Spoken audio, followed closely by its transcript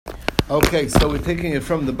Okay, so we're taking it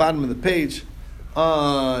from the bottom of the page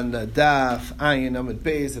on Daf Ayin Amid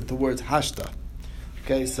Beis at the words Hashta.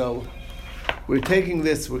 Okay, so we're taking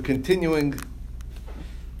this, we're continuing.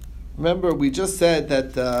 Remember, we just said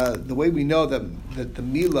that the way we know that the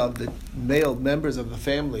milah of the male members of the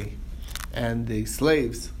family and the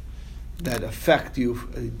slaves that affect you,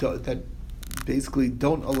 that basically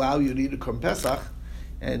don't allow you to eat a Korban Pesach,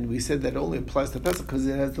 and we said that only applies to Pesach because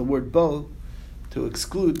it has the word bo to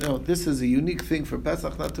exclude. Now, this is a unique thing for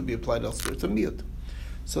Pesach, not to be applied elsewhere. It's a miyut.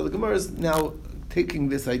 So the Gemara is now taking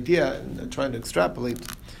this idea and trying to extrapolate.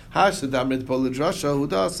 Every time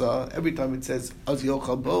it says az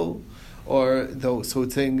yochal bo, or though, so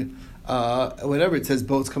it's saying whenever it says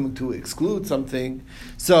bo, it's coming to exclude something.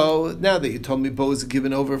 So now that you told me bo is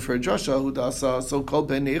given over for a drasha hudasa, so kol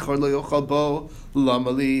ben echor lo yochal bo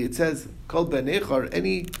lamali. It says kol ben echor,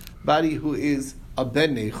 anybody who is a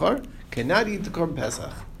ben echor cannot eat the Korban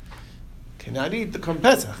Pesach. Cannot eat the Korban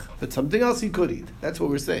Pesach, but something else he could eat. That's what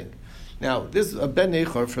we're saying. Now, this a ben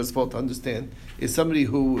echor, first of all, to understand, is somebody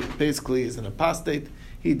who basically is an apostate.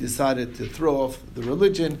 He decided to throw off the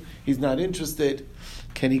religion. He's not interested.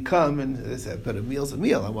 Can he come and say, but a meal's a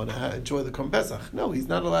meal. I want to enjoy the Korban Pesach. No, he's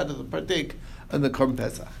not allowed to partake in the Korban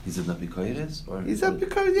Pesach. He's a Nabikoyeres? He's not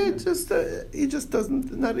because he just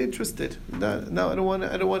doesn't, not interested. No, I don't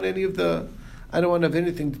want any of the. I don't want to have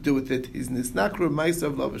anything to do with it. He's nisnakru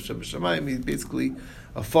ma'asav lo b'shamayim. He's basically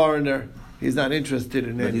a foreigner. He's not interested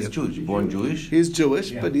in but any. He's Jewish, born Jewish. He's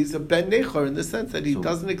Jewish, yeah. But he's a ben nechor in the sense that he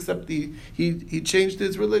doesn't accept he changed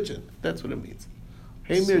his religion. That's what it means.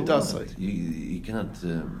 Heimir dasai. You cannot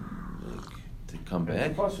come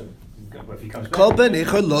back. Kol ben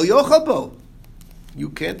nechor lo yochal bo. You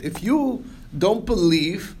can't if you don't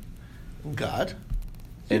believe in God.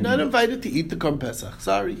 You're not invited to eat the Korban Pesach.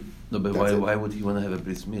 Sorry. No, but why would he want to have a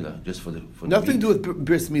bris milah? Just for nothing to do with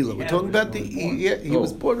bris milah. We're talking about he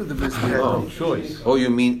was born with the bris milah. Oh, choice. Oh, you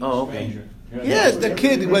mean? Oh, okay. Yes, the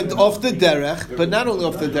kid went off the derech, but not only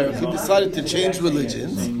off the derech, he decided to change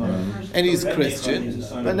religions, and he's Christian,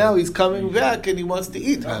 but now he's coming back and he wants to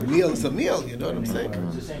eat. A meal is a meal, you know what I'm saying?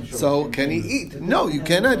 So, can he eat? No, you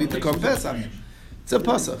cannot eat the Korban Pesach. It's a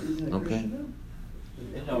pasach. Okay.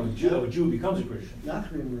 No, a Jew becomes a Christian.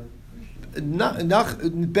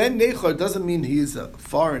 Ben Nechor doesn't mean he's a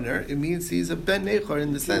foreigner. It means he's a Ben Nechor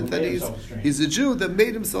in the sense that he's a Jew that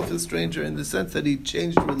made himself a stranger in the sense that he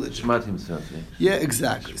changed religion. Shmat himself. Yeah,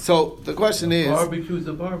 exactly. So the question is, barbecue's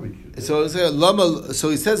a barbecue. So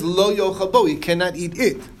he says lo yochal bo, he cannot eat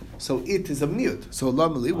it. So it is a mute. So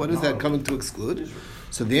lamali, what is that coming to exclude?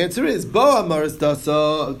 So the answer is bo amaris das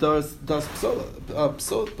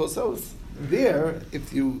posos. There,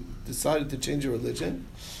 if you decided to change your religion,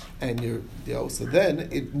 and so then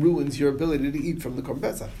it ruins your ability to eat from the Korban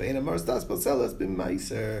Pesach.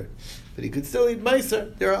 But he could still eat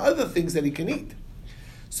meiser. There are other things that he can eat.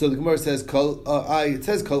 So the Gemara says, it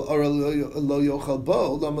says, Kol ora lo yochal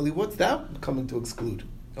bo, lamali, what's that coming to exclude?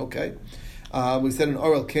 Okay. We said an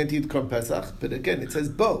oral can't eat Korban Pesach, but again, it says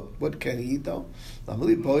bo. What can he eat though?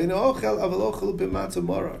 Lamali bo ino ochel aval ochel b'matzah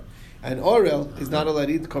morar. And Orel is not allowed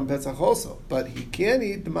to eat the Korban Pesach also, but he can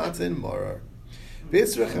eat the matzah and morar.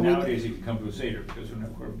 Nowadays he can come to a Seder because we don't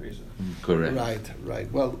have Korban Pesach. Correct.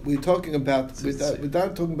 Right. Well, we're talking about,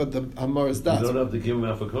 without talking about the Hamaras Das. You don't have to give him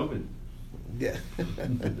half a Korban. Yeah.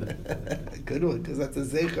 Good one, because that's a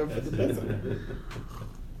Zecher for the Pesach.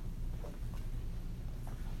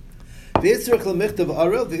 V'yitzrach l'michtav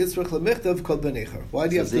Orel, v'yitzrach l'michtav Kol Ben Echor. Why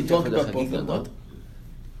do you have to talk about both of them?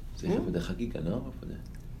 Zecher for the Chagiga, no?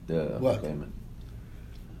 What?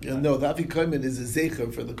 No, the Afikomen is a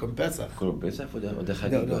Zecher for the Korban Pesach. Korban Pesach for the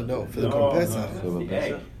Chagiga? No, for the Korban Pesach. Korban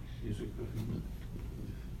Pesach?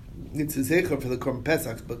 It's a Zecher for the Korban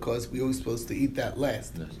Pesach because we were supposed to eat that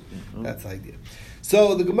last. That's the idea.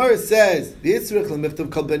 So the Gemara says, V'yitzrich l'michtav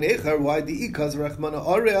Kol Ben Echor, why the Ikaz Rachmana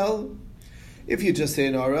Orel? If you just say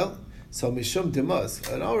an Orel, so Mishum Demas,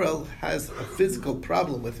 an Orel has a physical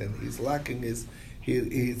problem with him. He's lacking he's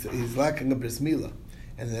lacking a bris milah.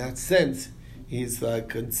 And in that sense, he's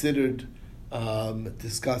considered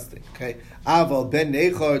disgusting. Okay, Aval ben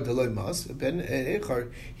nechar deloy mas. Ben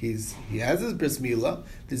nechar, he has his bris milah.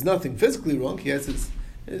 There's nothing physically wrong. He has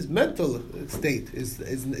his mental state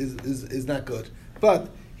is not good, but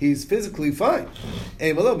he's physically fine.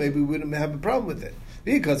 Maybe we wouldn't have a problem with it.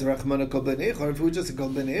 Because Rachmana kol ben nechar, if we were just a kol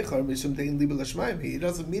ben nechar, mishum tein liba l'shmayim, he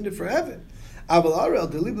doesn't mean it for heaven. Aval Arel,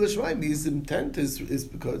 the Libla Shemaim, his intent is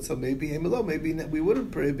because, so maybe we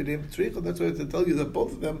wouldn't prohibit him. That's why I have to tell you that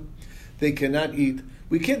both of them, they cannot eat.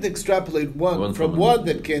 We can't extrapolate one from one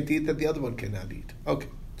that can't eat that the other one cannot eat. Okay,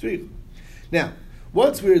 Now,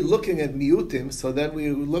 Once we're looking at miutim, so then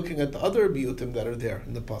we're looking at the other miutim that are there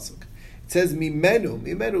in the pasuk. It says mimenu.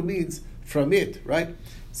 Mimenu means from it, right?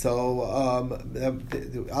 So al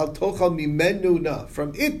tochal mimenu na.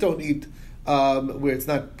 From it don't eat where it's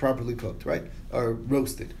not properly cooked, right? Or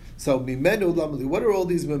roasted. So mimenu lamali. What are all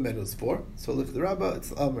these mimenus for? So if the Rabbah,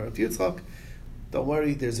 it's Amar of Yitzchak. Don't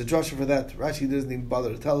worry, there's a drasha for that. Rashi doesn't even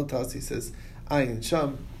bother to tell it us. He says ayin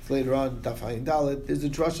sham. Later on, daf ayin dalet. There's a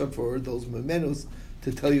drasha for those mimenus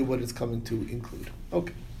to tell you what it's coming to include.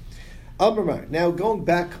 Okay. Amar. Now going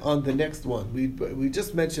back on the next one, we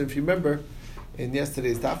just mentioned, if you remember, in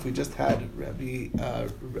yesterday's daf, we just had Rabbi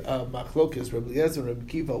Machlokes, Rabbi Eliezer, and Rabbi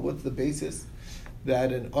Kiva. What's the basis?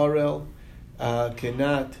 That an orel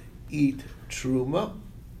cannot eat truma,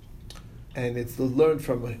 and it's learned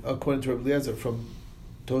from, according to Rabbi Eliezer, from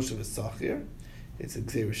Toshav Sachir. It's a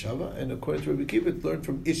Gzeir Shava, and according to Rabbi Kiva, it's learned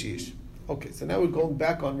from Ish. Okay, so now we're going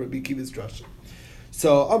back on Rabbi Kiva's drasha.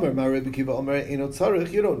 So Amar Ma Rabbi Kiva Amar Eino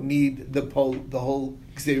Tzarich. You don't need the whole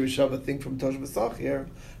Gzeir Shava thing from Toshav Sachir.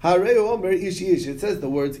 Hareu Amar Ish. It says the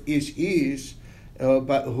words Ish.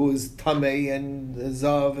 But who is Tamei and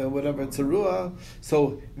Zav and whatever Tzarua,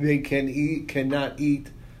 so they cannot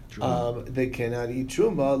eat they cannot eat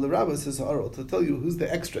Truma. The Rabbah says Arel to tell you who's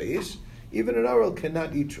the extra Ish. Even an Arel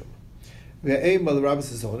cannot eat Truma. The Rabbah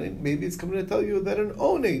says Onin. Maybe it's coming to tell you that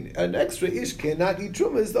an extra Ish cannot eat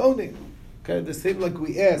Truma is the Onin. Okay, the same like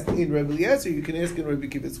we asked in Rabbi Eliezer, you can ask in Rabbi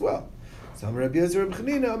Kiva as well. So Rabbi Eliezer, Rabbi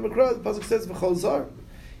Chanina, Amakra, the pasuk says V'chol Zar.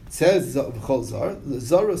 It says V'chol Zar,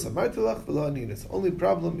 L'Zarus Amartelach V'lo Aninos. Only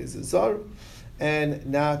problem is a Zar and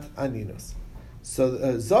not Aninos.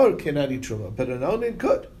 So Zar cannot eat Truma, but an Onin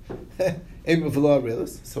could.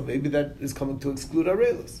 So maybe that is coming to exclude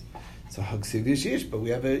Arelis. So Hagsiv Ish, but we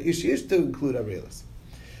have a Ish to include Arelis.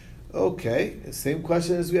 Okay, same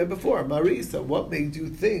question as we had before. Marisa, what made you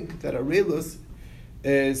think that Arelis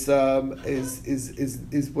is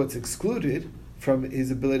what's excluded from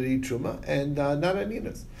his ability to eat Truma and not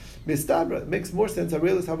Aninos? Mistabra, it makes more sense.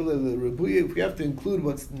 Arelis Habalel Rebuya. If we have to include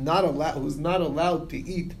who's not allowed to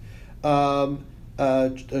eat Truma,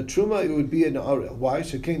 it would be an Arel. Why?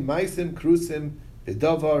 Shekain Maisim Krusim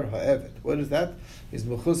Bedavar Ha'evet. What is that? Is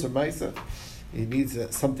Mechus or Maisa? He needs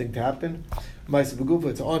something to happen. Maisa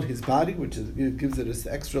Begufa, it's on his body, which gives it an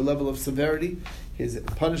extra level of severity. His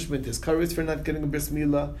punishment is karis for not getting a bris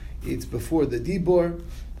milah. It's before the dibor.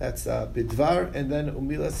 That's bidvar, and then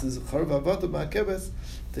umilas is charvavato ma'akeves.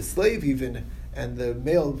 The slave even and the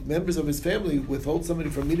male members of his family withhold somebody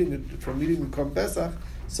from eating the Korban Pesach.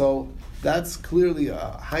 So that's clearly a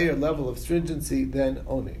higher level of stringency than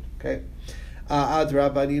owning. Okay. Same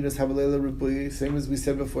as we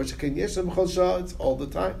said before, it's all the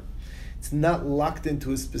time. It's not locked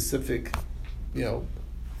into a specific,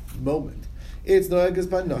 moment. It's noegas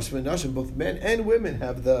by nashim. Both men and women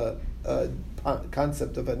have the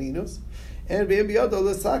concept of aninus, and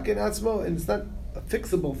it's not a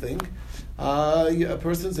fixable thing. A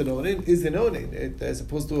person's an onin is an onin, as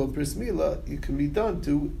opposed to a bris milah. It can be done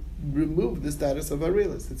to remove the status of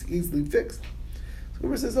arelis. It's easily fixed.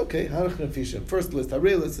 Whoever says, okay, Hanach Nefishim, first list,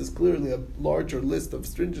 Arelis is clearly a larger list of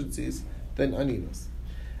stringencies than Aninos.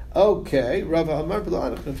 Okay, Rava Amar B'lo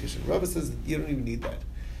Hanach Nefishim. Rava says, you don't even need that.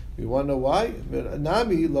 We want to know why?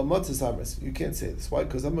 Nami Lamotzes Amres. You can't say this. Why?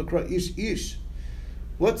 Because I'm going to cry Ish.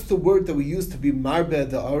 What's the word that we use to be Marbe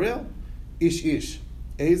the Arel? Ish.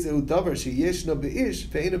 Ezeu Davar Sheyeshno Be'ish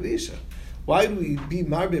Ve'ena Be'isha. Why do we be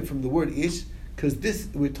Marbe from the word Ish? Because this,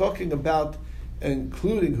 we're talking about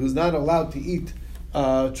including who's not allowed to eat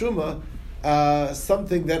Truma,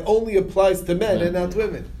 something that only applies to men and not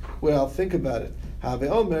women. Well, think about it. Have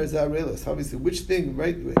Omer is Arelis. Obviously, which thing,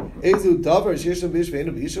 right? Ezu Davar Shesham Bish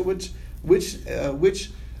Ve'enu B'isha. Which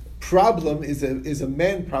problem is a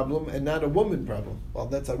man problem and not a woman problem? Well,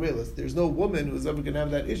 that's Arelis. There's no woman who's ever going to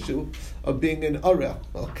have that issue of being an Arel.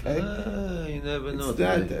 Okay, you never know.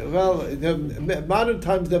 The modern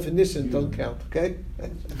times definition don't count. Okay.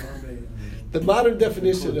 The modern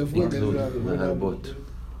definition of women.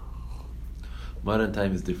 Modern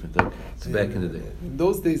time is different. Okay, it's back in the day. In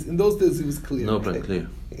those days, it was clear. No, but clear.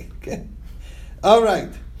 Okay. All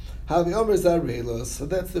right. Havi Omer Zarelos. So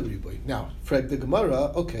that's the riboy. Now, Frag the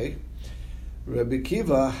Gemara. Okay. Rabbi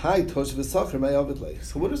Kiva, hi Tosh v'Sachar, my Avidlei.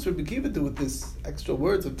 So what does Rabbi Kiva do with this extra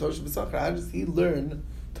words of Tosh v'Sachar? How does he learn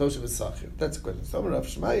Tosh v'Sachar? That's a question. So Rav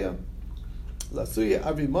Shmaya, Lasuya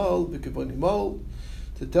Avimol v'Kivonimol,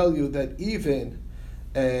 to tell you that even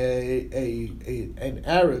an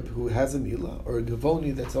Arab who has a milah, or a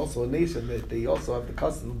Gavoni that's also a nation, that they also have the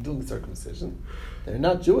custom of doing circumcision. They're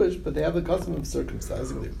not Jewish, but they have the custom of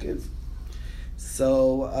circumcising their kids.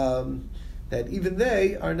 So that even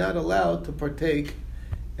they are not allowed to partake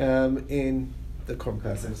in the Korban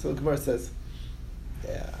Pesach. So the Gemara says,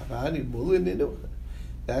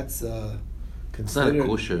 that's It's not a considered.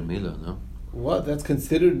 kosher mila, no? What? That's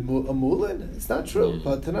considered a mulin? It's not true. Yeah.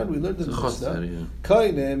 But Tanan, we learned in It's the a chostar,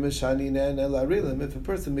 Mishnah. If a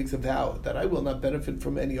person makes a vow that I will not benefit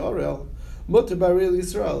from any orel, mutar baril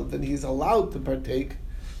Yisrael, then he's allowed to partake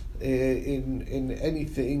in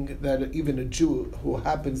anything that even a Jew who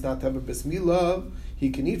happens not to have a bris milah, he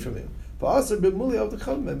can eat from him. And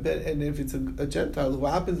if it's a Gentile who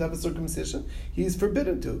happens to have a circumcision, he's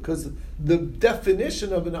forbidden to, because the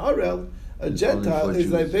definition of an orel, a Gentile,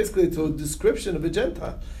 is like basically it's a description of a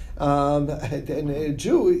Gentile. And a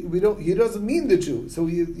Jew, he doesn't mean the Jew. So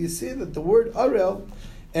you see that the word orel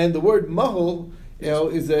and the word mahol,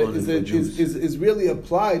 is really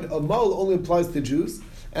applied. A mahol only applies to Jews.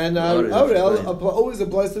 And Arel always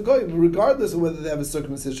applies to Goyim, regardless of whether they have a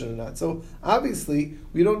circumcision or not. So obviously,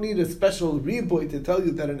 we don't need a special reboy to tell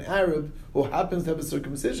you that an Arab who happens to have a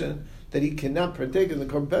circumcision, that he cannot partake in the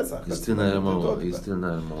Korban Pesach. He's still not a mole. He's still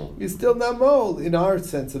not a mole in our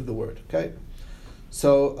sense of the word. Okay.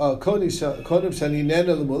 So if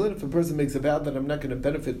a person makes a vow that I'm not going to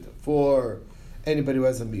benefit for anybody who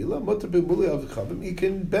has a milah, he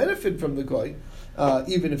can benefit from the goy,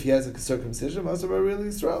 even if he has a circumcision.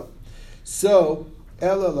 So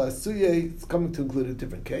it's coming to include a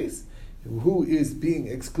different case. Who is being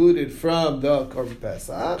excluded from the Korban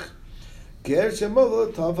Pesach? Ger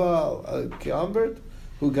shemolo taval, a convert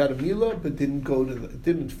who got a milah but didn't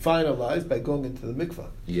finalize by going into the mikvah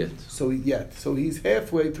yet. So he's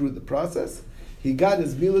halfway through the process. He got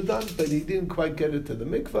his milah done, but he didn't quite get it to the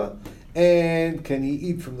mikvah. And can he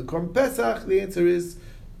eat from the Korban Pesach? The answer is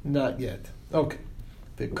not yet. Okay.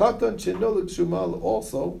 The katan shenolik shumal,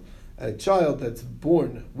 also a child that's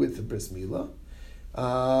born with the bris milah,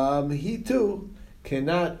 he too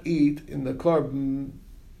cannot eat in the Korban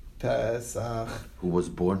Pesach. Who was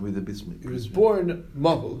born with a bris milah? He was born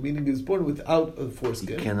mahul, meaning he was born without a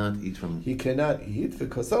foreskin. He cannot eat from. He cannot eat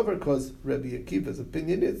because Rabbi Akiva's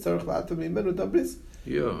opinion is tzarich la'atam mimenu dam bris.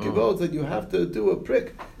 Kivod that you have to do a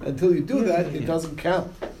prick. Until you do that, it doesn't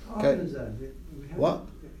count. Okay. How is that? What?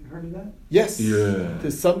 You heard of that? Yes. Yeah.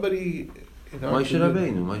 There's somebody in our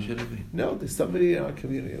community. No, there's somebody in our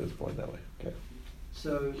community that was born that way. Okay.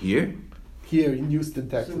 So here in Houston,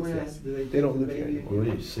 Texas. So yes. They don't live here anymore. Well,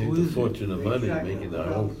 you saved a fortune of money making that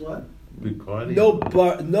whole big party. No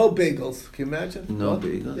bagels. Can you imagine? No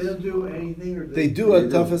They bagels. don't do anything, or they do a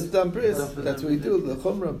toughest dam bris. That's what we do, the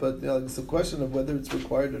chumrah. But it's a question of whether it's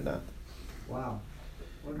required or not. Wow.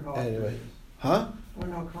 Wonder how Anyway, huh?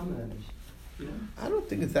 Wonder how common that is. I don't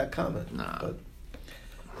think it's that common. Nah.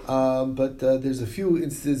 But there's a few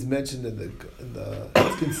instances mentioned in the.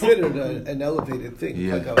 It's considered an elevated thing,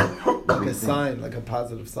 like a sign, like a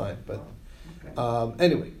positive sign. But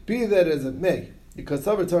anyway, be that as it may, because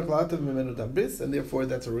and therefore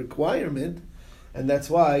that's a requirement, and that's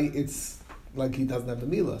why it's like he doesn't have the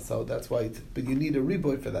milah. So that's why. But you need a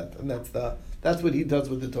reboy for that, and that's what he does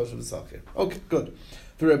with the Toshav V'Sachir. Okay, good.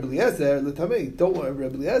 For Rebbe Eliezer, l'tamei, don't worry,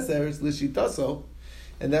 Rebbe Eliezer is l'shitaso.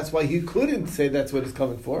 And that's why he couldn't say that's what he's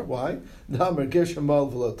coming for. Why? If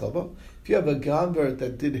you have a convert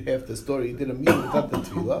that did half the story, he did a meal without the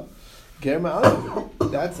tefillah, ger ma'al,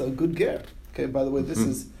 that's a good ger. Okay, by the way, this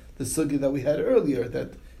is the sugi that we had earlier,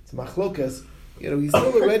 that it's machlokas. He's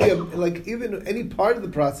still already, like even any part of the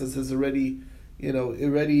process is already,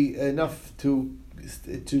 already enough to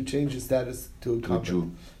change his status to a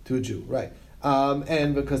convert, to a Jew, right?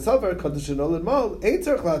 And because Savar Kadishanol and Mal,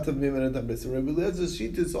 Eitzarchat of Mimen and Dambris. And Rabbi Eliezer's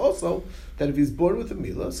sheet is also that if he's born with a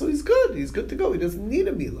milah, so he's good to go. He doesn't need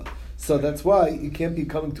a milah. So that's why you can't be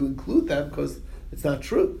coming to include that because it's not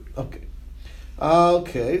true.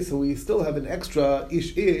 Okay, so we still have an extra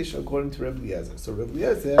ish according to Rabbi Eliezer. So Rabbi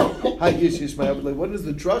Eliezer, hi ish my Abba, what is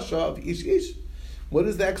the drasha of ish? What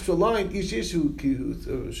is the extra line? Ish who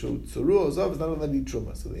tzuru ozav is not allowed to eat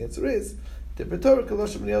truma. So the answer is. We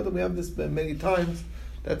have this many times.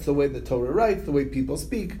 That's the way the Torah writes, the way people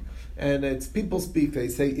speak. And it's people speak, they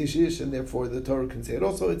say ish, and therefore the Torah can say it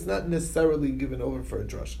also. It's not necessarily given over for a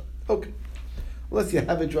drasha. Okay. Unless you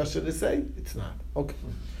have a drasha to say, it's not. Okay.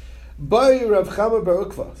 By Rav Chama bar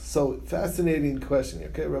Ukva. So, fascinating question here.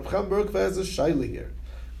 Okay, Rav Chama bar Ukva has a shaila here.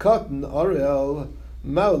 Katan Ariel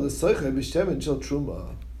Mao l'soicha b'shtemen shel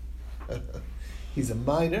truma. He's a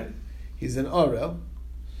minor. He's an Ariel.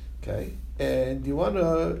 Okay. And you want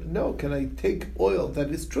to know, can I take oil that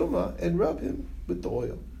is truma and rub him with the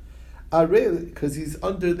oil? Because he's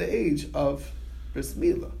under the age of bris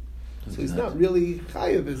milah. So he's not really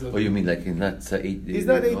chayav as a... Oh, you mean like he's not 8 days? He's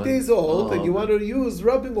not 8 days old, and you want okay. to use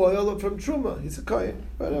rubbing oil from truma. He's a kohen,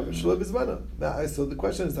 whatever. Shlo b'zmana. So the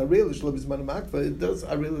question is, Arela shlo b'zmana makva. It does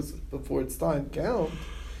Arela before it's time count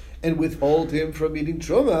and withhold him from eating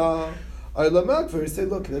truma. Arela makva. You say,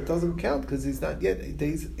 look, that doesn't count because he's not yet 8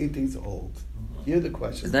 days old. Here's the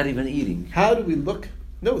question. It's not even eating. How do we look?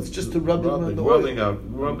 No, it's just to rub him on the rubbing oil.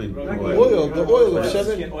 Rubbing The oil of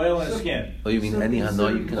shemen. Oil and skin. Oh, you mean any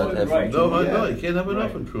hana you cannot have? Right. No, you can't have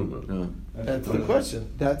enough in truma. No. That's the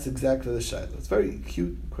question. That's exactly the shaila. It's a very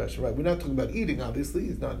cute question, right? We're not talking about eating, obviously.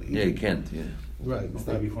 He's not eating. Yeah, you can't. Yeah. Right. It's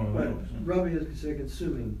not. But rubbing is considered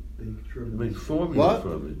consuming the truma. Make formula What?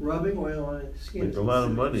 from it. Rubbing oil on its skin. Make a lot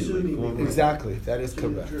of money, Consuming like formula. the- Exactly. That is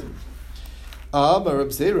consuming the correct. truma. Reb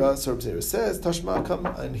Zera, so Reb Zera says, Tashma, come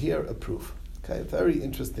and hear a proof. Okay, very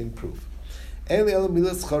interesting proof. If you look in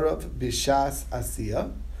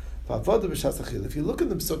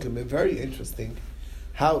the Psukim, it's very interesting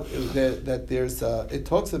how that there's it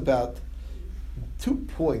talks about 2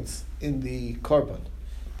 points in the korban.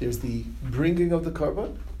 There's the bringing of the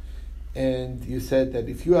korban, and you said that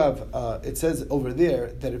if you have, it says over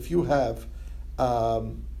there that if you have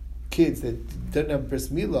kids that don't have bris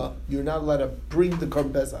milah, you're not allowed to bring the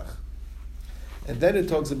korban pesach. And then it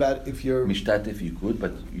talks about if you're Mishtat if you could,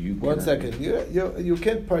 but you one cannot. second. You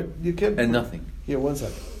can't. And nothing. Here, 1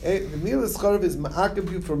 second. The milas charav is ma'akab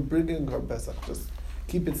you from bringing korban pesach. Just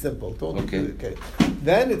keep it simple. Don't Okay.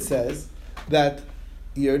 Then it says that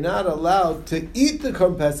you're not allowed to eat the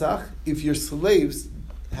korban pesach if your slaves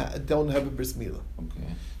don't have a bris milah.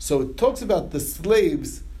 Okay. So it talks about the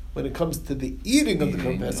slaves when it comes to the eating of the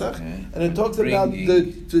korban pesach, okay. and it talks Bringing. about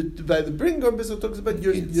by the bringing korban pesach. It talks about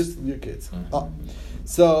your kids. Uh-huh.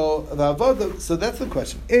 So that's the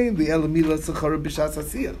question. Ein li elamila tzachara b'shas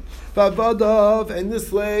asiyah. V'avadav and the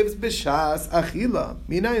slaves b'shas achila.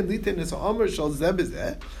 Minayin litin is omer shal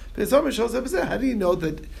zebizeh. V'es omer shal zebizeh. How do you know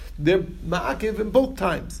that they're ma'akiv in both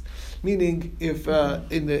times? Meaning, if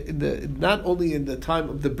in the not only in the time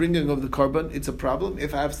of the bringing of the korban, it's a problem.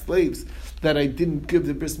 If I have slaves that I didn't give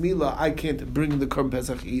the bris milah, I can't bring the korban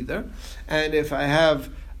pesach either. And if I have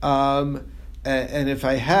a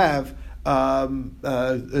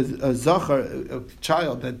zachar, a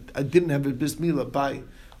child that I didn't have a bris milah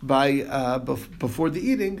before the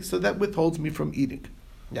eating, so that withholds me from eating.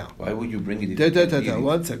 Now, why would you bring it? If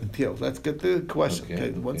 1 second, Theo. Let's get the question.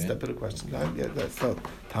 Okay, One okay. step at a question. So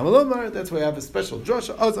Tamalomar. That's why I have a special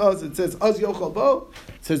drasha. Az. It says az yochal bo.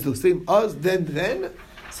 It says the same az then.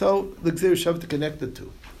 So the Gzeir Shav to connect the two.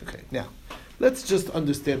 Okay. Now, let's just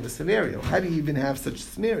understand the scenario. How do you even have such a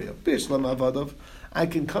scenario? Bishlam avadav. I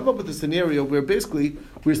can come up with a scenario where basically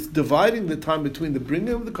we're dividing the time between the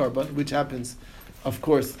bringing of the korban, which happens, of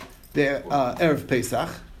course, the Erev Pesach,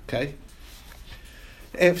 okay,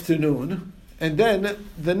 afternoon, and then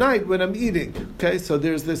the night when I'm eating, okay, so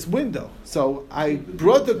there's this window. So I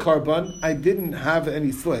brought the korban, I didn't have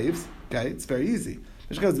any slaves, okay, it's very easy.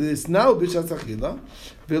 Now b'shas achila,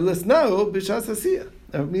 v'lisnao b'shas asiyah.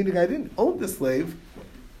 Meaning I didn't own the slave.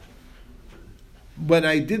 When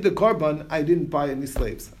I did the korban, I didn't buy any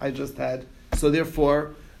slaves. I just had, so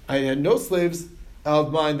therefore, I had no slaves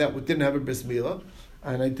of mine that didn't have a bris milah,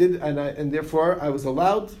 and therefore I was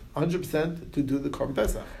allowed 100% to do the korban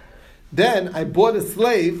pesach. Then I bought a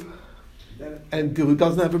slave, and who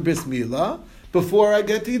doesn't have a bris milah, before I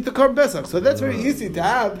get to eat the korban pesach. So that's very easy to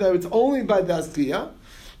have. That it's only by the asiyah,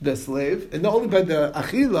 the slave, and only by the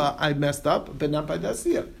achila I messed up, but not by the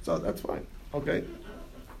asiyah. So that's fine. Okay.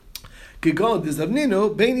 I bought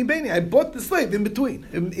the slave in between.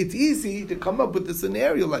 It's easy to come up with a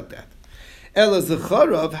scenario like that. Ela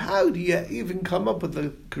Zacharov, how do you even come up with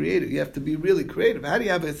a creative? You have to be really creative. How do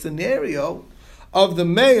you have a scenario of the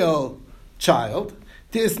male child?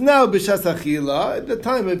 Now b'shas achila, at the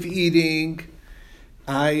time of eating,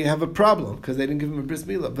 I have a problem because I didn't give him a bris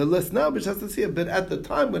milah. But at the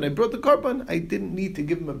time when I brought the korban, I didn't need to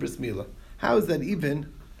give him a bris milah. How is that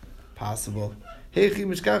even possible? How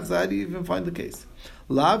do you even find the case?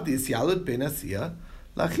 The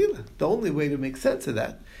only way to make sense of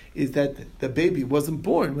that is that the baby wasn't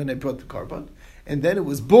born when I brought the korban, and then it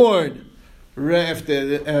was born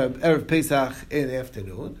after Erev Pesach in the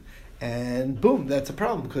afternoon, and boom, that's a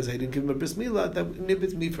problem because I didn't give him a bris milah that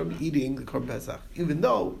inhibits me from eating the korban Pesach, even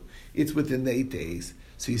though it's within the 8 days.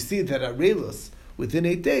 So you see that arelos within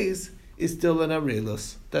 8 days is still an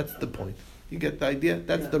arelos. That's the point. You get the idea?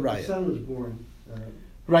 That's the raya. My son was born.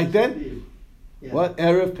 Right then? Yeah. What?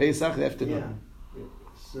 Erev Pesach afternoon. Yeah.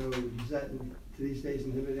 So does that, to these days,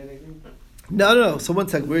 inhibit anything? No. So 1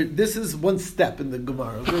 second. This is one step in the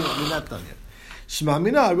Gemara. We're not done yet.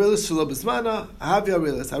 Shmamina arelis shelo b'zmana havi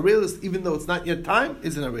arelis. Arelis, even though it's not yet time,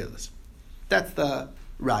 is an arelis. That's the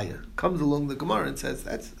raya. Comes along the Gemara and says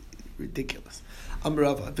that's ridiculous.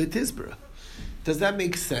 Amrava v'tizbra. Does that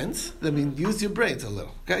make sense? I mean, use your brains a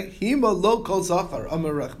little, okay? Hima lo kol zachar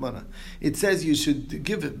amar rachmana. It says you should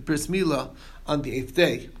give it bris milah on the 8th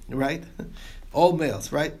day, right? All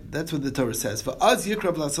males, right? That's what the Torah says. V'az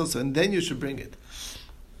yikrav lasoso, and then you should bring it.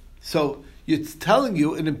 So it's telling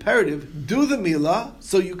you an imperative: do the milah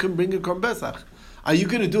so you can bring a korban pesach. Are you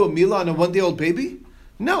going to do a milah on a 1-day-old baby?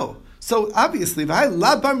 No. So obviously, I'm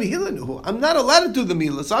not allowed to do the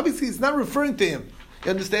milah. So obviously, it's not referring to him.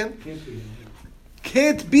 You understand?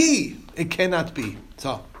 Can't be. It cannot be.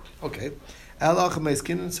 So, okay.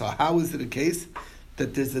 So how is it a case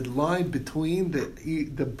that there's a line between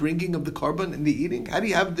the bringing of the korban and the eating? How do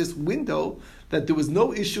you have this window that there was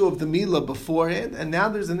no issue of the milah beforehand, and now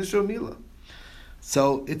there's an issue of milah?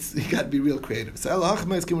 So you got to be real creative. So we're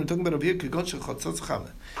talking about over here.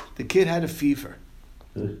 The kid had a fever.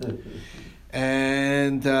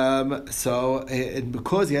 And and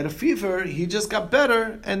because he had a fever, he just got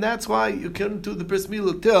better, and that's why you couldn't do the bris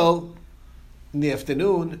milah till in the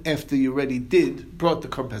afternoon after you already brought the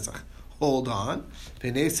korban pesach. Hold on,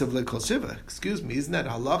 excuse me, isn't that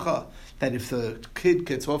halacha that if the kid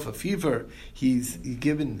gets off a fever, he's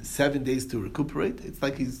given 7 days to recuperate? It's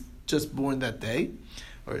like he's just born that day,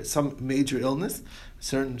 or some major illness,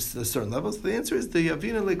 certain levels. The answer is the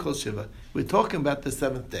yavina lekol shiva. We're talking about the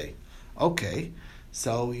 7th day. Okay,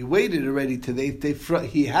 so he waited already to the 8th day.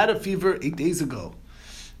 He had a fever 8 days ago,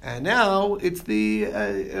 and now it's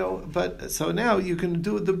so now you can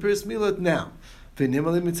do the bris milah now. So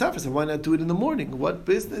why not do it in the morning? What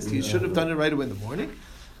business? You should have done it right away in the morning.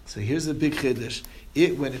 So here's a big chiddush.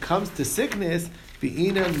 When it comes to sickness,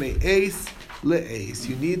 v'inan me'es le'es.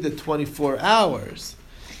 You need the 24 hours.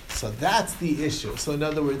 So that's the issue. So in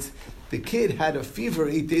other words, the kid had a fever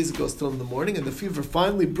 8 days ago still in the morning, and the fever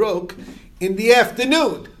finally broke in the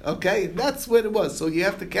afternoon. Okay? That's what it was. So you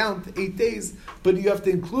have to count 8 days, but you have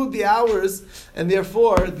to include the hours, and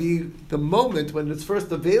therefore the moment when it's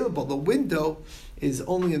first available, the window, is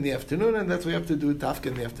only in the afternoon, and that's why you have to do it dafka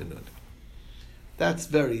in the afternoon. That's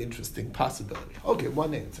very interesting possibility. Okay,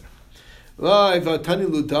 one answer.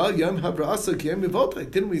 Didn't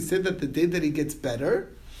we say that the day that he gets better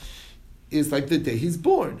is like the day he's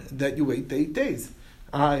born, that you wait the 8 days?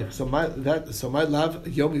 So my love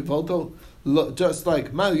yomi volto, just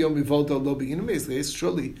like my yomi volto lo beginning.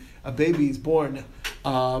 Surely a baby is born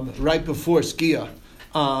right before Shkia.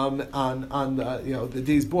 On the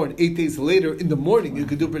day he's born, 8 days later in the morning you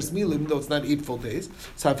could do bris milah, even though it's not 8 full days.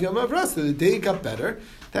 So Saf Yom Avrasa, the day he got better,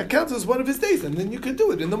 that counts as one of his days, and then you could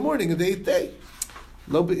do it in the morning of the 8th day.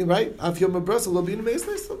 Right? Af Yom Avrasa lo beginning.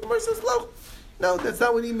 So the Gemara says lo. No, that's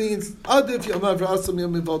not what he means.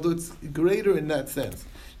 It's greater in that sense.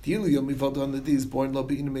 On the day he's born,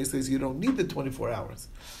 you don't need the 24 hours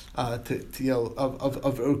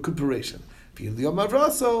of recuperation. You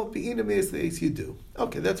do.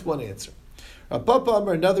 Okay, that's one answer.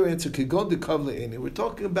 Another answer. We're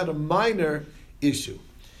talking about a minor issue.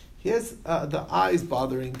 He has the eyes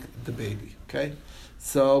bothering the baby. Okay.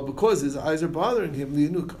 So, because his eyes are bothering him,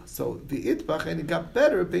 liyanuka. So, the itbach, and he got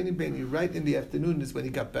better, beni, right in the afternoon is when he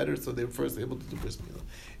got better, so they were first able to do bris milah.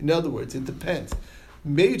 In other words, it depends.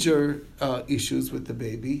 Major issues with the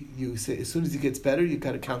baby, you say, as soon as he gets better, you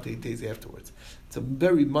got to count 8 days afterwards. It's a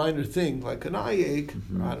very minor thing, like an eye ache.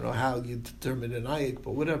 Mm-hmm. I don't know how you determine an eye ache,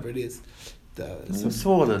 but whatever it is.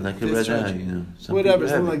 Swollen, like a red eye, whatever,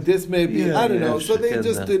 something like this maybe, I don't know. So they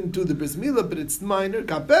just didn't do the bris milah, but it's minor,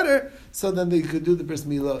 got better, so then they could do the bris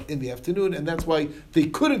milah in the afternoon, and that's why they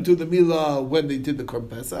couldn't do the milah when they did the korban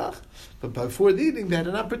pesach, but before the eating, they had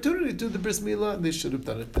an opportunity to do the bris milah, and they should have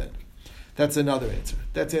done it then. That's another answer.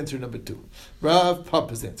 That's answer number 2. Rav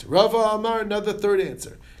Papa's answer. Rav Amar, another third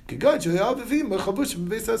answer. Parents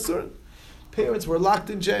were locked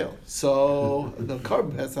in jail, so the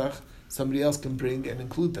korban pesach somebody else can bring and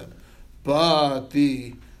include them, but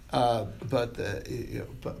the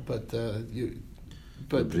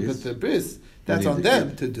bris, that's on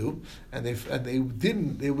them to do, and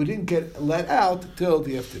they wouldn't get let out till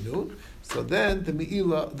the afternoon. So then the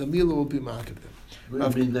milah will be marketed.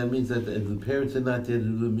 That means that if the parents are not there to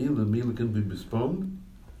do the milah can be postponed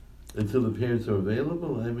until the parents are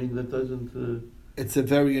available. I mean, that doesn't. It's a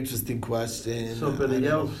very interesting question. Somebody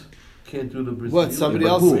else can't do the bris milah. What, somebody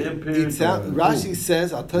else? Rashi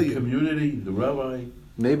says, I'll tell you. The community, the rabbi.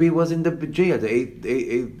 Maybe it was in the B'jiyah, the eighth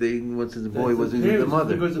once the boy was in the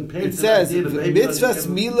mother. It says, mitzvahs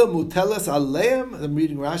milah mutelas aleim, I'm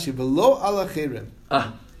reading Rashi, v'lo ala cherim.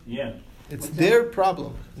 Yeah. It's their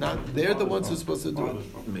problem. Not they're the ones who's supposed to do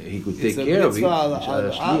it. He could It's take a care of it.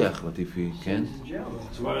 mitzvah Shliach, but if he can't,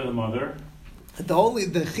 So what of the mother? The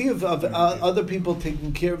chiyuv of other people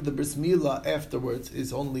taking care of the bris milah afterwards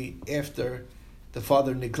is only after the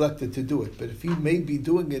father neglected to do it. But if he may be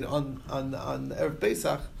doing it on Erev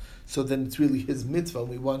Pesach, so then it's really his mitzvah, and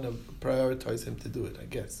we want to prioritize him to do it, I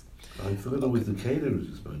guess. I thought it was the caterer's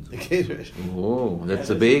responsibility. The caterer. oh, that's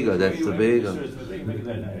a bega. That's a bega.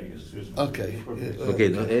 Okay. Okay,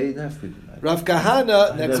 no, enough. Rav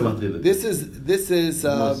Kahana, I next never one. did it. This is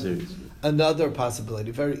No, seriously. another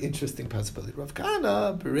possibility, very interesting possibility. Rav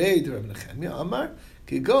Kahana, Bereid, Rav Nechemia, Amar,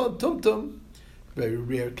 Kigon, Tumtum, very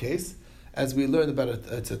rare case. As we learned about it,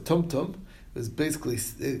 it's a Tumtum. It was basically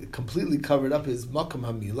completely covered up his Makam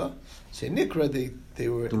Hamila. Shenikra, they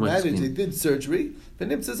were married, they did surgery.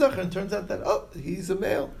 V'nimtza Zachar, and turns out that, he's a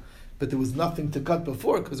male. But there was nothing to cut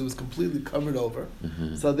before because it was completely covered over.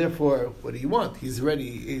 Mm-hmm. So therefore, what do you want? He's ready.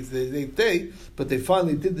 It's the 8th day, but they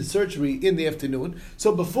finally did the surgery in the afternoon.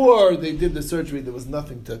 So before they did the surgery, there was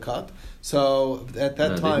nothing to cut. So at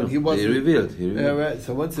that time, he wasn't. He revealed. Right.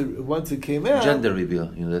 So once it came out, Gender reveal.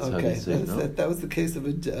 That's how okay, they say. No? that was the case of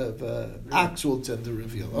a actual gender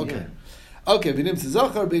reveal. Okay. Yeah. Okay, Vinim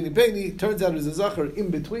Zachar, Beni Beni, turns out it was a Zachar in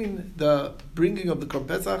between the bringing of the Korban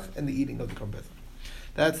Pesach and the eating of the Korban Pesach.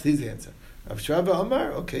 That's his answer. Rav Shava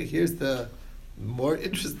Amar, okay, here's the more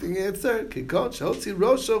interesting answer. Kikon Shotzi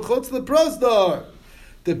Rosho Chotz Leprosdor.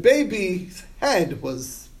 The baby's head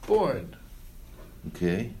was born.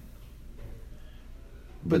 Okay.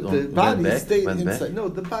 But the body stayed inside. No,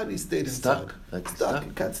 the body stayed inside. Stuck.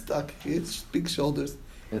 It got stuck. He had big shoulders.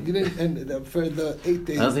 And for the 8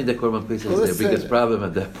 days. I don't think the Korban Pesach is their biggest problem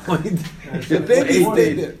at that point. The baby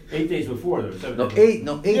stayed there. 8 days before, there were 7 No, days.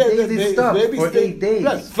 8 days is stuck for 8 days.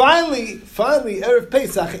 Right. Finally, Erev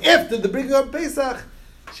Pesach, after the bringing of Pesach,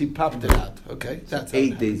 she popped it out. Okay? That's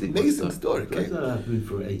 8 days. amazing story. Okay? That's not happening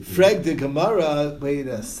for 8 days. Frag the Gemara, wait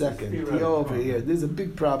a second. Go over here. There's a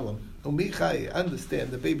big problem. Umichai,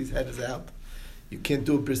 understand, the baby's head is out. You can't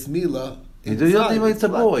do a bris milah. You don't even it's a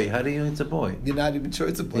boy. How do you know it's a boy? You're not even sure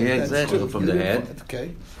it's a boy. Yeah, That's exactly. true. From the head.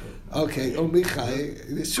 Okay. Okay.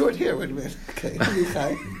 Umichai. It's short hair. Wait a minute. Okay.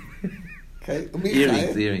 Umichai. Okay.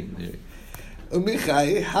 Earrings.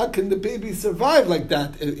 Umichai. How can the baby survive like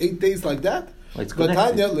that? 8 days like that? Well, it's But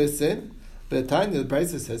connected. Tanya, listen. But Tanya, the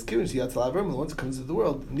Brisa says, "Kirin sheyatz l'avram." Once it comes to the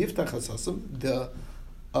world, niftach hasasum. The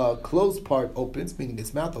closed part opens, meaning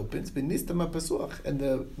its mouth opens. V'nistam hapasuach, and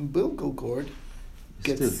the umbilical cord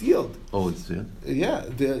gets sealed. Oh, it's sealed. Yeah,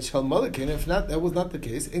 the shalmala can. If not, that was not the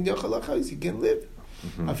case. In yochalachais, you can live.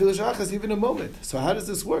 Mm-hmm. I feel shachas even a moment. So how does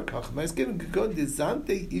this work?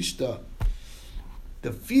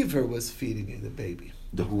 The fever was feeding the baby.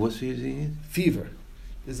 The who was using it? Fever.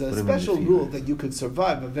 There's a What do you mean special fever? rule that you could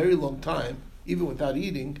survive a very long time, even without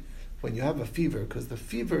eating, when you have a fever, because the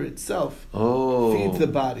fever itself feeds the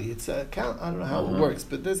body. It's I don't know how it works,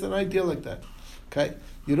 but there's an idea like that. Okay,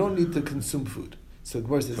 you don't need to consume food. So the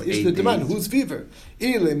word says, For 8 Ishta Deman, days. whose fever?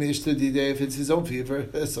 If it's his own fever,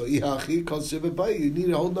 so Ihachi calls Shiva Bai, you need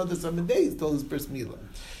a whole another 7 days till his bris milah.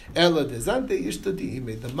 Ella Dezante Ishta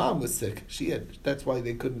Diime, the mom was sick. That's why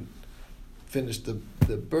they couldn't finish the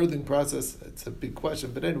birthing process. It's a big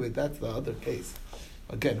question, but anyway, that's the other case.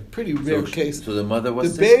 Again, a pretty rare case. So the mother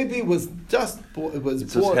was the sick? baby was just born. It was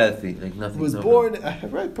It born. was healthy, like nothing. Was no born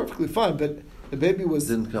right, perfectly fine, but the baby was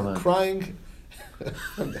Didn't come out. crying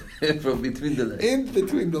from between the legs. in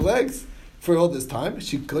between the legs for all this time.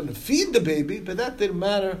 She couldn't feed the baby, but that didn't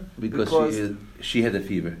matter Because she had a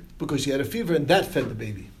fever. because she had a fever, and that fed the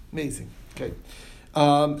baby. Amazing. Okay.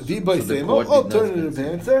 the court did not Alternative spend-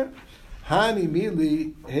 answer. Hani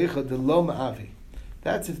mili hecha de lo ma'avi.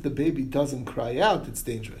 That's if the baby doesn't cry out, it's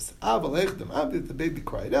dangerous. Aval echdem avi, if the baby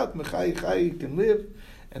cried out, mechai chai can live,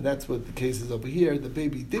 and that's what the case is over here. The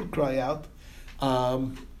baby did cry out.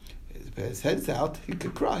 His head's out, he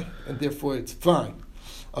could cry, and therefore it's fine.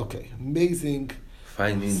 Okay, amazing.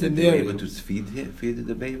 Finding that they Scenario. were able to feed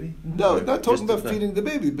the baby? No, Or not talking just about feeding the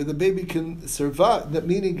baby, but the baby can survive. That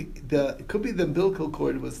meaning it could be the umbilical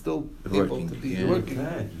cord was still able Working, to be yeah. working,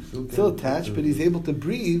 still attached, but he's able to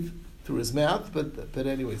breathe through his mouth. But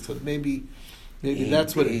anyway, so maybe 8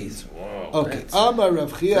 that's what it days. is. Wow, Okay, Amar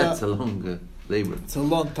Rav Chia. that's a long labor. It's a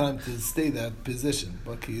long time to stay that position.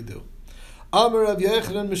 What can you do? Amar Rav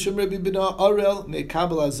Yochanan Mishum Rabbi Bina Arel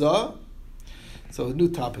Ne'kabel Azah. So a new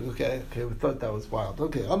topic. Okay, we thought that was wild.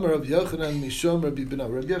 Okay, Amar Rav Yochanan Mishum Rabbi Bina.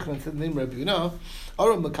 Rabbi Yochanan said the name Rabbi Bina.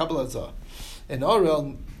 Arel Ne'kabel Azah. And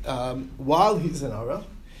Arel, while he's in Arel,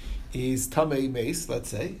 he's tamei mace. Let's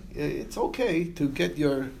say it's okay to get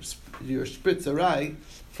your spritzerai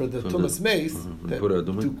for the Tumas Mace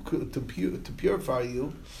to purify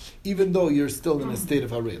you, even though you're still in a state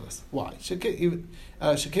of Arelas. Why?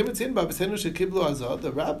 Our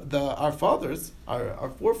fathers, our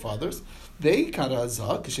forefathers, they got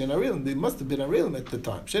Azah, they must have been Arelim at the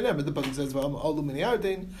time. The book says,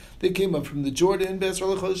 they came up from the Jordan, on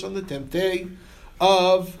the 10th day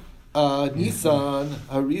of Nisan,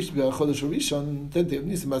 Harish, Chodesh Harishon, 10th day of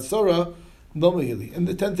Nisan, Masora, Nomahili. And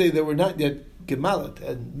the 10th day, they were not yet Gemalit,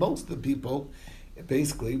 and most of the people,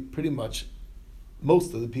 basically, pretty much,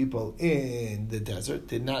 most of the people in the desert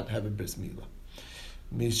did not have a bris milah.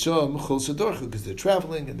 Mishom chol shadorcha, because they're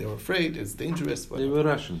traveling and they were afraid, it's dangerous. They were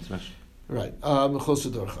Russians. Right. Chol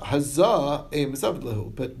shadorcha. Hazah eim zavid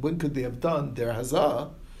lehu. But when could they have done their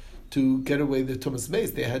hazah to get away the Tumas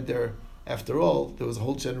Mace? They had their, after all, there was a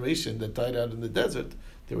whole generation that died out in the desert.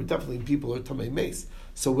 There were definitely people who were Tamei Mace.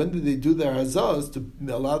 So when did they do their hazahs to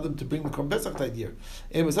allow them to bring the Korban Pesach that year?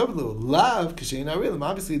 Obviously,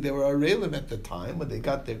 they were arelim at the time when they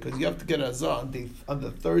got there, because you have to get hazah on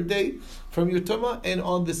the third day from your tumah and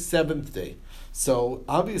on the seventh day. So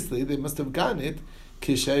obviously, they must have gotten it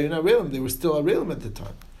kishayin arelim. They were still arelim at the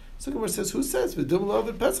time. So Gemara says, who says v'dum lo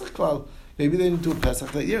aved Pesach klal? Maybe they didn't do a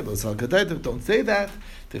Pesach that year. Those Al-Gadaytav don't say that.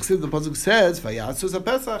 The Pasuk says Vayasus a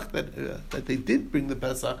Pesach that they did bring the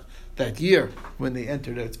Pesach that year when they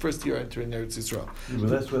entered its first year entering Eretz Yisrael. Yeah, but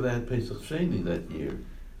that's where they had Pesach Sheni that year.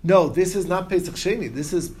 No, this is not Pesach Sheni.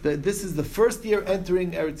 This is the first year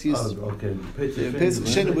entering Eretz Yisrael. Oh, okay. Pesach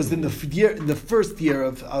Sheni was in the first year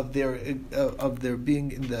of their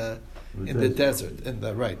being in the desert.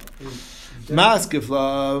 Right.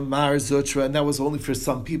 Maskevla Mar Zutra, and that was only for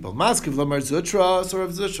some people. Maskevla Mar Zutra, so Rav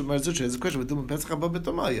Zutra, Mar Zutra is a question with Dum Pesach Abba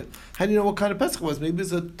Betomaya. How do you know what kind of Pesach it was? Maybe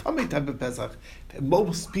it's a Tamei type of Pesach.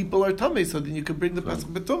 Most people are Tamei, so then you can bring the Pesach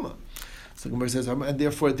Betoma. So Gemara says, and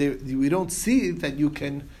therefore we don't see that you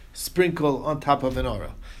can sprinkle on top of an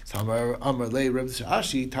aura. So Amar Lei Reb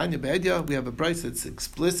Ashi Tanya Be'edya, we have a price that's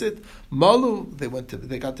explicit. Malu, they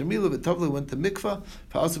got their milah, but Tovla went to mikvah,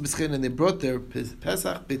 Fa'asu B'schein, and they brought their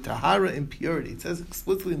Pesach b'tahara impurity. It says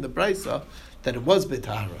explicitly in the brisa that it was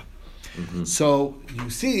b'tahara. Mm-hmm. So you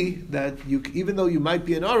see that even though you might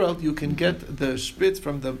be an aral, you can get the spritz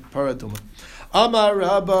from the paraduma. Amar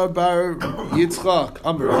Rabba Bar Yitzchak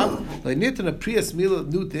Amar Rabba Le'nitin a Prius Mila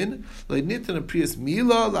Nutin Le'nitin a Prius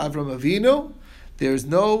Mila L'Avram Avinu. There's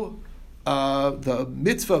no the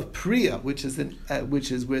mitzvah of Priya, which is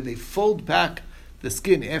where they fold back the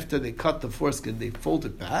skin after they cut the foreskin. They fold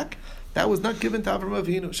it back. That was not given to Avram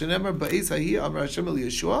Avinu. Shenemar Ba'esahi Amar Hashem El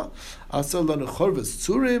Yeshua Asal Lanu Chorvas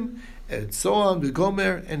Tzurim and so on the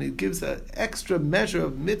Gomer, and it gives an extra measure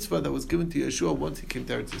of mitzvah that was given to Yeshua once he came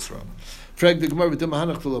to Eretz Yisrael.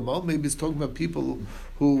 Maybe it's talking about people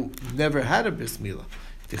who never had a bris milah.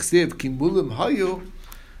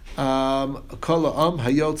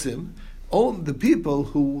 The people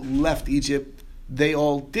who left Egypt, they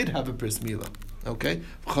all did have a bris milah. Okay,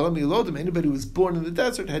 anybody who was born in the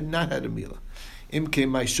desert had not had a milah.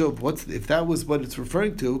 If that was what it's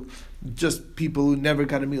referring to, just people who never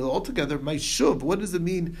got a milah altogether, my shuv, what does it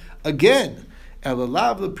mean again?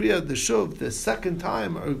 Elalav L'Priya, the shuv, the second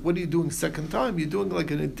time, or what are you doing second time? You're doing like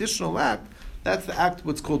an additional act. That's the act,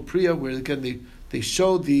 what's called Priya, where again they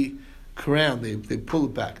show the crown, they pull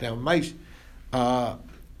it back. Now, my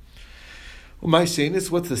saying is,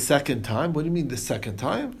 what's the second time? What do you mean the second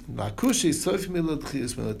time? To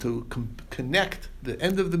connect the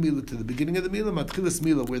end of the milah to the beginning of the milah, matchilas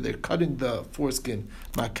milah, where they're cutting the foreskin,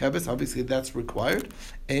 makebes, obviously that's required.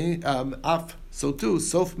 And so too,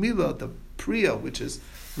 sof milah, the Priya, which is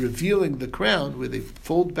revealing the crown, where they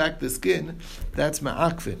fold back the skin, that's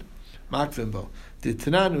ma'akvin bo. The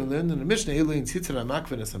Tananu learned in the Mishnah, Eloin Tzitzara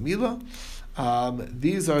Makvin as Amila.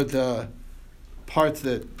 These are the parts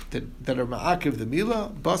that are ma'akiv the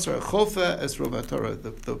mila. Basar chofa as rovatora.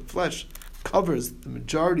 The flesh covers the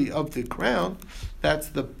majority of the crown. That's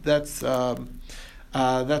already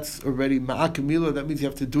ma'akiv mila. That means you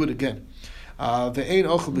have to do it again. Ve'ein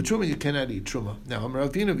ochel b'truma, you cannot eat truma. Now,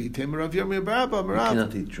 Amarav Dina v'yitem Rav Yirmiyah Barabba Amarav. You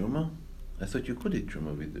cannot eat truma? I thought you could eat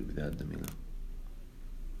truma without the milah.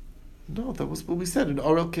 No, that was what we said. An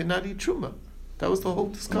oral cannot eat truma. That was the whole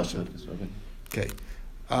discussion. Okay.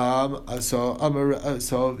 So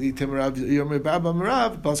yitem Rav Yirmiyah Barabba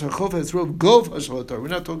Amarav Basar chofa is rov gov hashalator. We're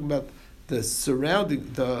not talking about the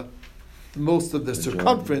surrounding, the most of the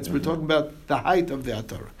circumference. We're talking about the height of the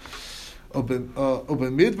atar.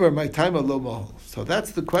 Midbar, my time lo mahol. So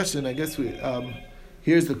that's the question. I guess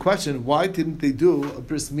here's the question: why didn't they do a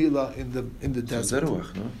bris milah in the desert?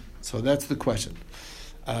 Zeruach, no? So that's the question.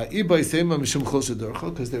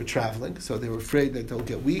 because they're traveling, so they were afraid that they'll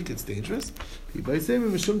get weak, it's dangerous. They didn't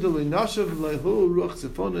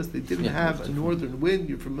have a northern wind,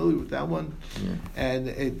 you're familiar with that one, and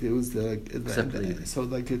it was so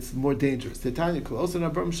like it's more dangerous. For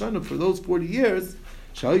those 40 years,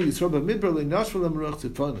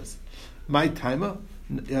 my timer.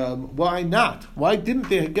 Why not? Why didn't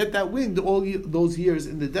they get that wind all those years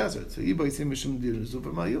in the desert? So either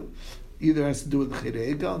has to do with the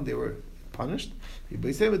Chirega, and they were punished, or it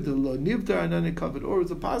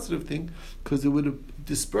was a positive thing because it would have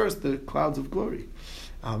dispersed the clouds of glory.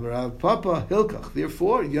 Therefore,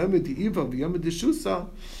 if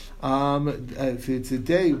it's a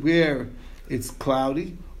day where it's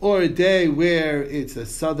cloudy, or a day where it's a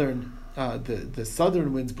southern the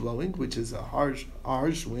southern wind's blowing, which is a harsh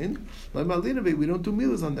wind, we don't do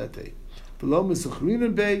milas on that day.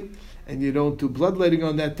 And you don't do bloodletting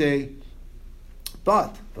on that day.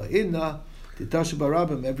 But everybody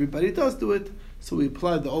does do it. So we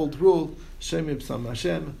apply the old rule: Hashem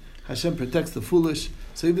protects the foolish.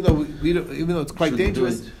 So even though even though it's quite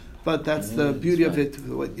dangerous, but that's the beauty of it.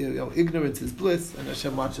 Ignorance is bliss, and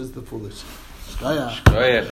Hashem watches the foolish.